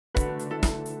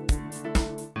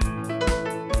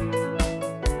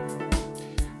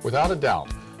Without a doubt,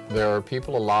 there are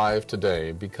people alive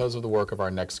today because of the work of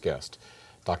our next guest,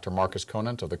 Dr. Marcus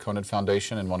Conant of the Conant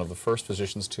Foundation and one of the first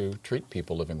physicians to treat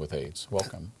people living with AIDS.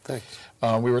 Welcome. Thanks.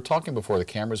 We were talking before the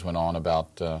cameras went on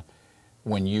about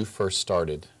when you first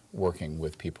started working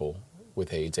with people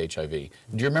with AIDS, HIV. Do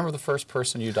you remember the first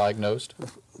person you diagnosed?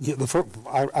 Yeah,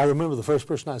 I remember the first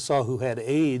person I saw who had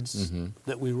AIDS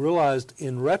that we realized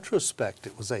in retrospect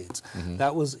it was AIDS.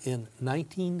 That was in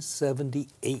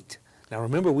 1978. Now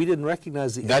remember, we didn't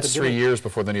recognize the That's epidemic. 3 years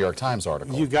before the New York Times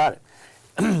article. You got it.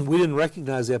 We didn't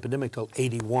recognize the epidemic till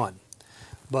 81.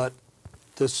 But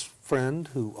this friend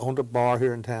who owned a bar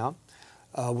here in town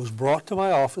was brought to my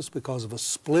office because of a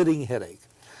splitting headache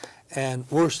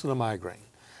and worse than a migraine.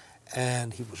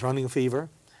 And he was running a fever.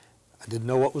 I didn't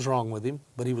know what was wrong with him,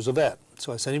 but he was a vet.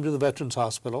 So I sent him to the Veterans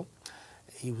Hospital.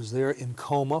 He was there in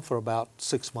coma for about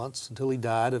 6 months until he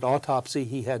died. At autopsy,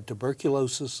 he had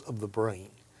tuberculosis of the brain.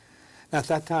 Now, at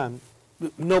that time,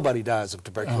 nobody dies of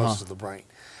tuberculosis of the brain.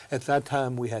 At that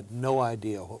time, we had no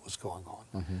idea what was going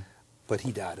on. But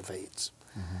he died of AIDS.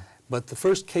 But the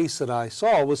first case that I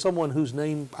saw was someone whose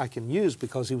name I can use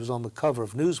because he was on the cover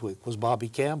of Newsweek, was Bobby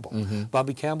Campbell.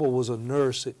 Bobby Campbell was a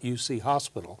nurse at UC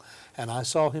Hospital, and I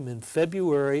saw him in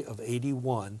February of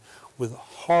 '81 with a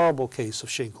horrible case of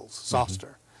shingles,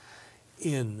 zoster.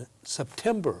 In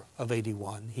September of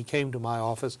 '81, he came to my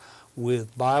office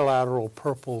with bilateral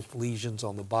purple lesions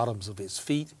on the bottoms of his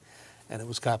feet, and it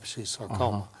was Kaposi's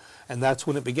sarcoma. And that's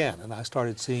when it began, and I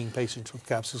started seeing patients with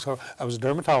Kaposi's sarcoma. I was a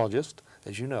dermatologist,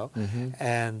 as you know,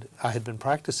 and I had been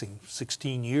practicing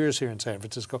 16 years here in San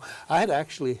Francisco. I had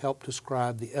actually helped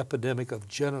describe the epidemic of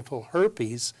genital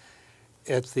herpes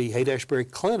at the Haight-Ashbury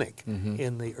Clinic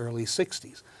in the early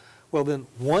 60s. Well, then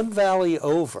one valley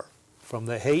over, from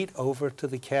the Haight over to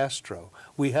the Castro,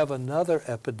 we have another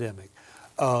epidemic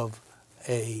of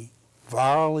a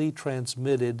virally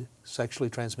transmitted, sexually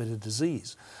transmitted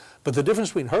disease. But the difference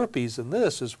between herpes and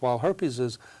this is while herpes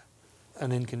is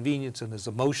an inconvenience and is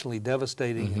emotionally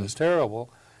devastating and is terrible,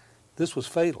 this was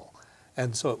fatal.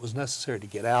 And so it was necessary to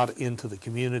get out into the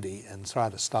community and try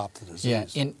to stop the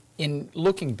disease. Yeah, in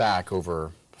looking back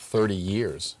over 30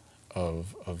 years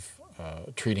of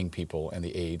treating people in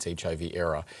the AIDS, HIV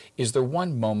era, is there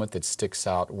one moment that sticks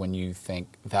out when you think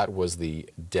that was the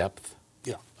depth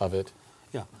of it?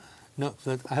 Yeah. No,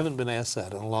 I haven't been asked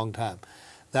that in a long time.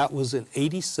 That was in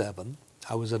 '87.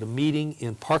 I was at a meeting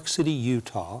in Park City,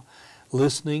 Utah,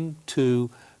 listening to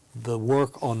the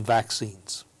work on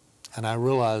vaccines. And I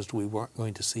realized we weren't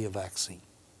going to see a vaccine.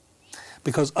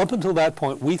 Because up until that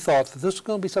point, we thought that this was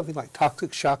going to be something like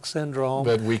toxic shock syndrome.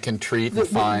 That we can treat and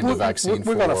find a vaccine for.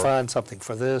 We're going to find something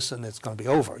for this, and it's going to be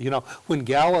over. You know, when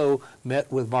Gallo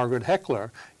met with Margaret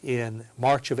Heckler in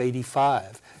March of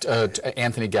 '85.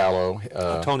 Anthony Gallo.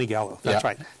 Tony Gallo, that's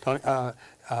right. Tony,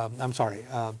 I'm sorry.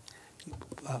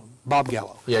 Bob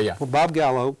Gallo. Yeah. Well, Bob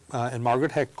Gallo and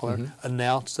Margaret Heckler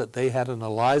announced that they had an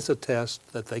ELISA test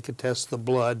that they could test the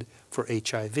blood for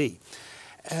HIV.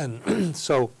 And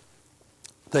so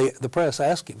the press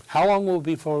asked him, how long will it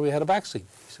be before we had a vaccine?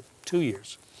 He said, 2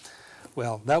 years.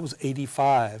 Well, that was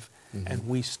 '85, and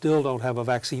we still don't have a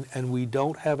vaccine, and we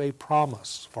don't have a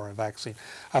promise for a vaccine.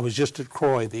 I was just at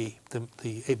CROI,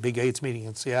 the big AIDS meeting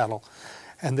in Seattle,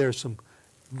 and there's some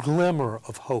glimmer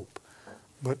of hope.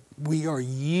 But we are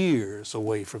years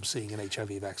away from seeing an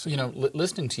HIV vaccine. You know,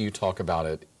 listening to you talk about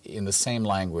it in the same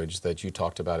language that you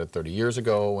talked about it 30 years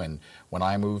ago and when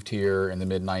I moved here in the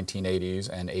mid-1980s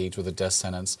and AIDS with a death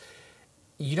sentence,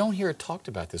 you don't hear it talked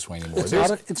about this way anymore.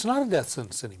 It's not a death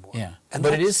sentence anymore. Yeah,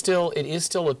 but it is still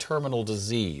a terminal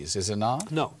disease, is it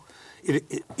not? No.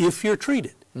 If you're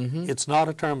treated, it's not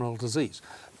a terminal disease.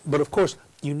 But of course,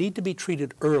 you need to be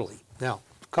treated early. Now,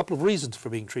 a couple of reasons for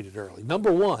being treated early.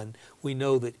 Number one, we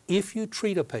know that if you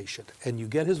treat a patient and you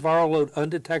get his viral load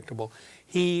undetectable,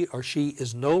 he or she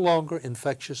is no longer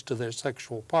infectious to their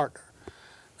sexual partner.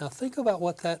 Now think about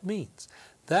what that means.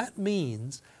 That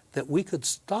means that we could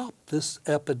stop this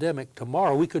epidemic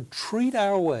tomorrow. We could treat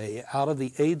our way out of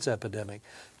the AIDS epidemic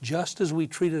just as we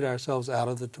treated ourselves out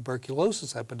of the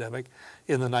tuberculosis epidemic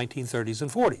in the 1930s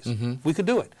and 40s. We could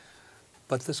do it.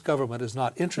 But this government is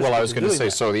not interested in doing that. Well, I was going to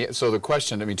say, so the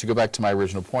question, I mean, to go back to my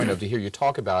original point to hear you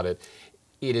talk about it,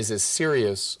 it is as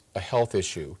serious a health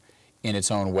issue in its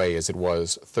own way as it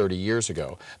was 30 years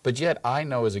ago. But yet, I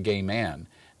know as a gay man,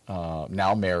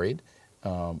 now married,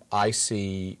 I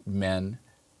see men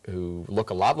who look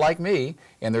a lot like me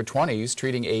in their 20s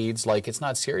treating AIDS like it's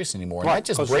not serious anymore. And that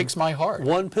just breaks my heart.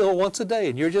 One pill once a day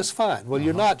and you're just fine. Well,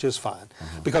 you're not just fine.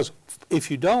 Because if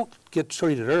you don't get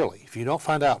treated early, if you don't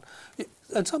find out,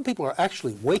 and some people are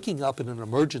actually waking up in an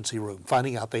emergency room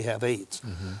finding out they have AIDS.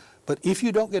 But if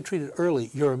you don't get treated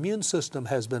early, your immune system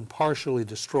has been partially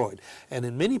destroyed. And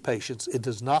in many patients, it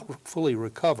does not fully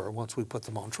recover once we put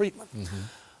them on treatment.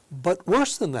 But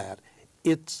worse than that,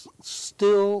 it's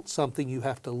still something you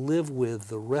have to live with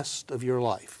the rest of your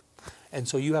life. And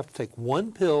so you have to take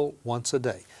one pill once a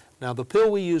day. Now, the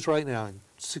pill we use right now,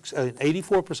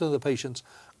 84% of the patients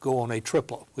go on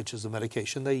Atripla, which is the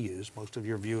medication they use. Most of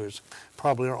your viewers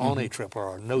probably are on Atripla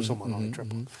or know someone on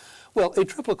Atripla. Well,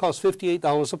 Atripla costs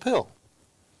 $58 a pill.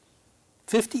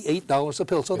 $58 a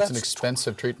pill. So it's that's an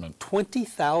expensive treatment.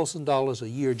 $20,000 a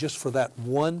year just for that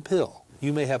one pill.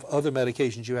 You may have other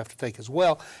medications you have to take as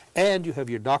well, and you have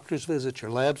your doctor's visits,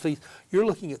 your lab fees. You're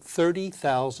looking at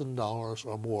 $30,000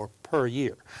 or more per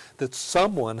year that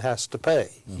someone has to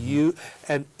pay.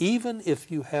 And even if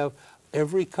you have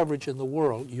every coverage in the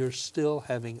world, you're still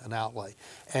having an outlay.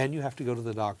 And you have to go to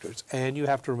the doctors, and you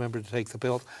have to remember to take the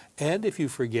pills. And if you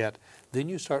forget, then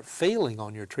you start failing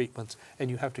on your treatments, and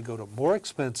you have to go to more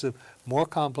expensive, more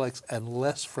complex, and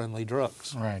less friendly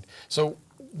drugs. Right. So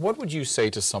what would you say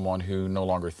to someone who no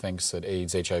longer thinks that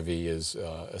AIDS, HIV is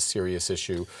a serious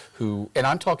issue, and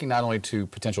I'm talking not only to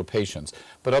potential patients,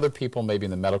 but other people maybe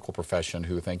in the medical profession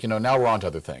who think, you know, now we're on to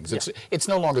other things. It's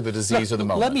no longer the disease of the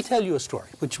moment. Let me tell you a story,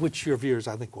 which your viewers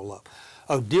I think will love.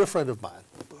 A dear friend of mine,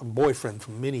 a boyfriend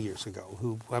from many years ago,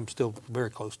 who I'm still very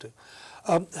close to,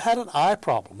 had an eye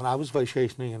problem, and I was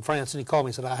vacationing in France, and he called me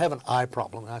and said, I have an eye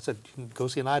problem. And I said, you can go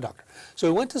see an eye doctor. So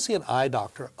he went to see an eye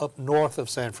doctor up north of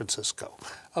San Francisco,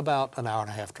 about an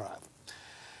hour-and-a-half drive.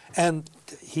 And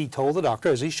he told the doctor,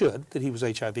 as he should, that he was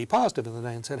HIV positive. And the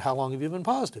man said, how long have you been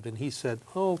positive? And he said,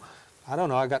 oh, I don't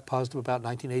know, I got positive about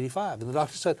 1985. And the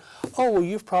doctor said, oh, well,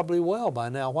 you're probably well by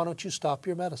now. Why don't you stop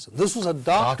your medicine? This was a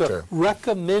doctor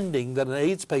recommending that an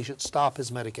AIDS patient stop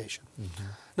his medication.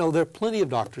 No, there are plenty of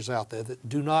doctors out there that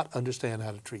do not understand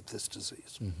how to treat this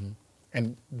disease.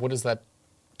 And what does that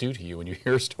do to you when you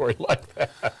hear a story like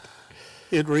that?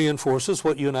 It reinforces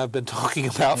what you and I have been talking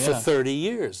about for 30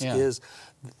 years, is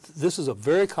this is a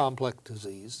very complex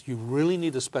disease. You really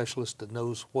need a specialist that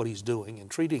knows what he's doing in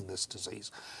treating this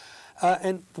disease.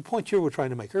 And the point you were trying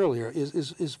to make earlier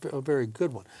is a very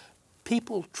good one.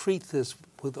 People treat this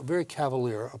with a very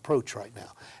cavalier approach right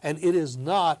now, and it is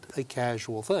not a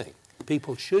casual thing.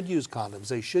 People should use condoms.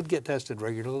 They should get tested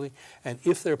regularly, and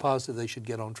if they're positive, they should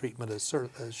get on treatment as soon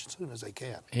as they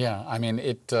can. Yeah, I mean,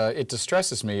 it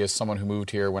distresses me as someone who moved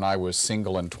here when I was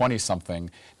single and 20-something,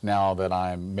 now that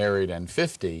I'm married and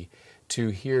 50, to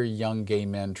hear young gay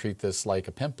men treat this like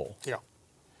a pimple. Yeah.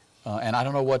 And I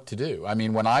don't know what to do. I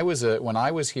mean, when I was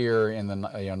here in the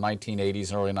 1980s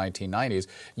and early 1990s,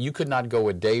 you could not go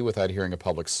a day without hearing a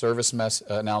public service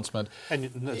announcement.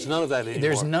 And there's none of that anymore.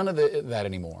 There's none of that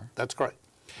anymore. That's correct.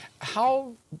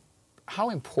 How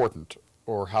important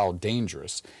or how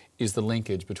dangerous is the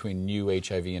linkage between new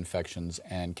HIV infections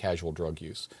and casual drug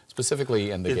use,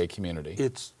 specifically in the gay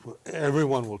community?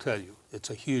 Everyone will tell you it's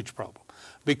a huge problem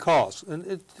because,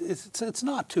 and it's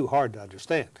not too hard to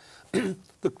understand.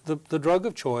 The drug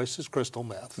of choice is crystal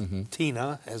meth,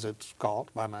 Tina, as it's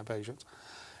called by my patients.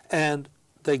 And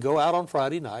they go out on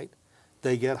Friday night,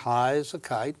 they get high as a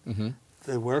kite,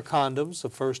 they wear condoms the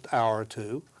first hour or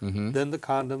two, then the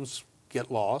condoms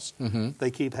get lost, they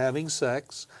keep having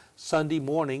sex. Sunday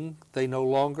morning, they no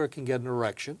longer can get an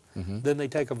erection. Then they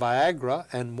take a Viagra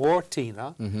and more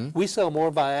Tina. We sell more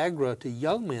Viagra to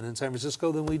young men in San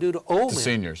Francisco than we do to old men. To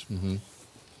seniors.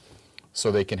 So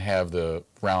they can have the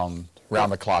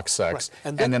round-the-clock sex,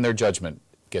 and then their judgment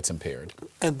gets impaired.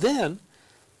 And then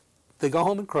they go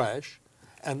home and crash,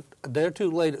 and a day or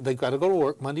two later, they've got to go to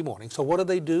work Monday morning. So what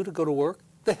do to go to work?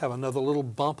 They have another little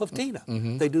bump of Tina.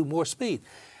 They do more speed.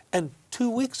 And 2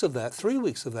 weeks of that, 3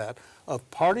 weeks of that, of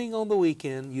partying on the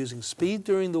weekend, using speed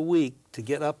during the week to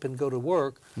get up and go to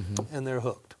work, and they're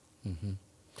hooked.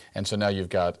 And so now you've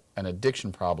got an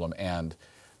addiction problem and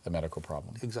a medical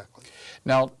problem. Exactly.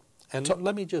 Now, and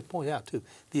let me just point out, too,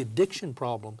 the addiction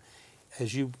problem,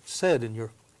 as you said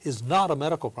is not a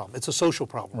medical problem. It's a social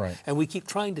problem. Right. And we keep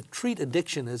trying to treat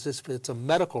addiction as if it's a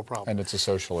medical problem. And it's a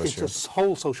social issue. It's a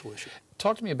whole social issue.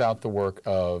 Talk to me about the work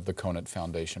of the Conant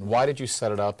Foundation. Why did you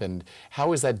set it up, and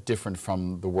how is that different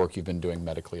from the work you've been doing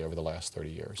medically over the last 30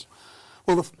 years?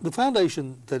 Well, the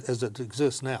foundation as it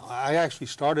exists now, I actually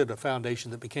started a foundation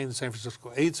that became the San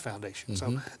Francisco AIDS Foundation.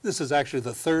 So this is actually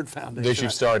the third foundation that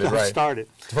you've started, right? Started.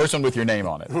 The first one with your name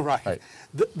on it. Right.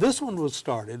 This one was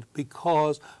started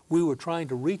because we were trying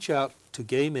to reach out to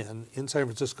gay men in San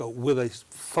Francisco with a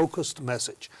focused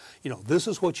message. You know, this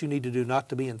is what you need to do not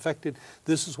to be infected.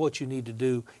 This is what you need to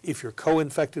do if you're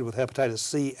co-infected with hepatitis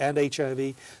C and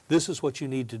HIV. This is what you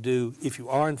need to do if you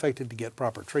are infected to get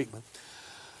proper treatment.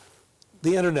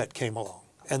 the internet came along,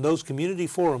 and those community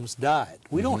forums died.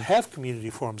 We don't have community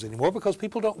forums anymore because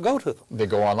people don't go to them. They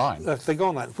go online. They go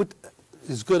online, which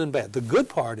is good and bad. The good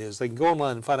part is they can go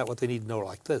online and find out what they need to know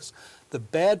like this. The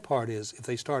bad part is if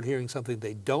they start hearing something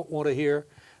they don't want to hear,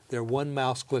 they're one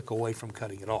mouse click away from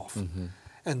cutting it off.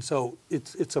 And so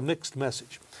it's a mixed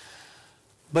message.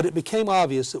 But it became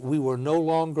obvious that we were no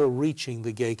longer reaching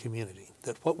the gay community,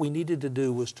 that what we needed to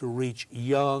do was to reach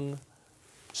young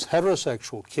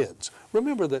heterosexual kids.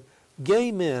 Remember that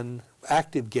gay men,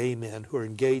 active gay men who are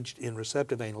engaged in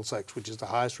receptive anal sex, which is the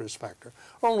highest risk factor,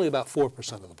 are only about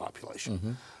 4% of the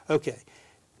population. Okay,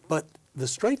 but the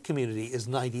straight community is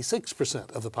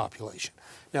 96% of the population.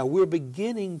 Now, we're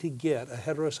beginning to get a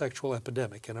heterosexual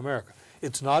epidemic in America.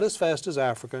 It's not as fast as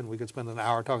Africa, and we could spend an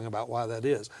hour talking about why that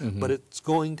is, but it's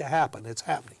going to happen. It's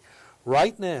happening.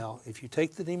 Right now, if you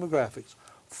take the demographics,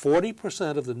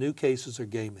 40% of the new cases are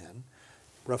gay men,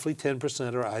 roughly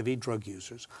 10% are IV drug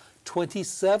users,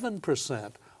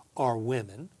 27% are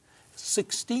women,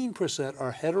 16%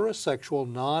 are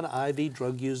heterosexual, non-IV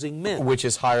drug-using men. Which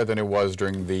is higher than it was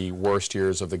during the worst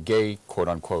years of the gay,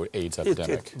 quote-unquote, AIDS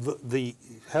epidemic. The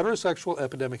heterosexual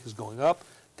epidemic is going up.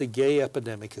 The gay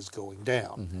epidemic is going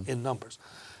down in numbers.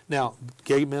 Now,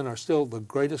 gay men are still the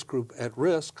greatest group at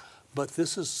risk, but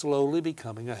this is slowly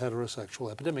becoming a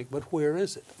heterosexual epidemic. But where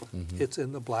is it? It's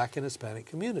in the Black and Hispanic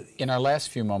community. In our last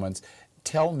few moments,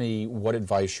 tell me what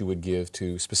advice you would give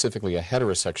to specifically a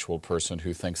heterosexual person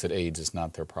who thinks that AIDS is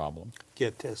not their problem.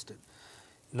 Get tested.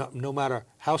 No matter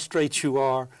how straight you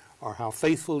are or how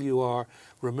faithful you are,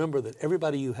 remember that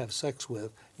everybody you have sex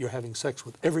with, you're having sex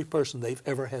with every person they've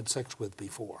ever had sex with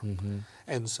before.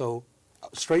 And so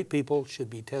straight people should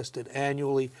be tested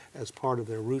annually as part of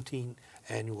their routine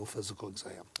annual physical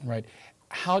exam. Right.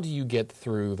 How do you get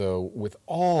through, though, with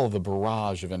all the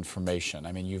barrage of information?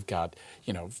 I mean, you've got,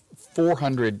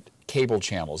 400 cable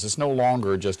channels. It's no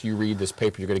longer just you read this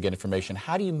paper, you're going to get information.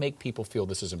 How do you make people feel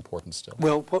this is important still?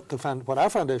 Well, what our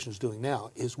foundation is doing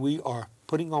now is we are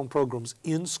putting on programs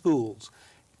in schools,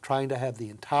 trying to have the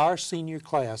entire senior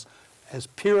class as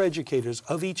peer educators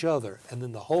of each other, and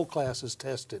then the whole class is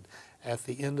tested at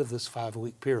the end of this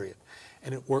 5-week period.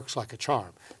 And it works like a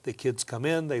charm. The kids come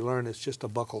in, they learn it's just a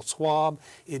buccal swab.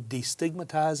 It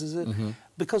destigmatizes it.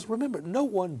 Because remember, no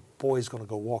one boy is going to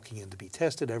go walking in to be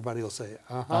tested. Everybody will say,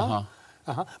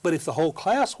 But if the whole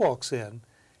class walks in,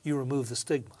 you remove the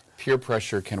stigma. Peer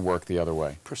pressure can work the other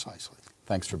way. Precisely.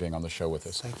 Thanks for being on the show with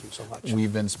us. Thank you so much.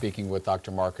 We've been speaking with Dr.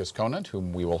 Marcus Conant,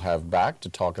 whom we will have back to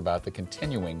talk about the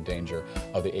continuing danger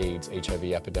of the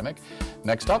AIDS-HIV epidemic.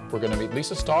 Next up, we're going to meet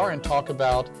Lisa Starr and talk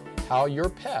about how your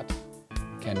pet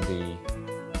can be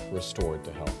restored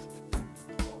to health.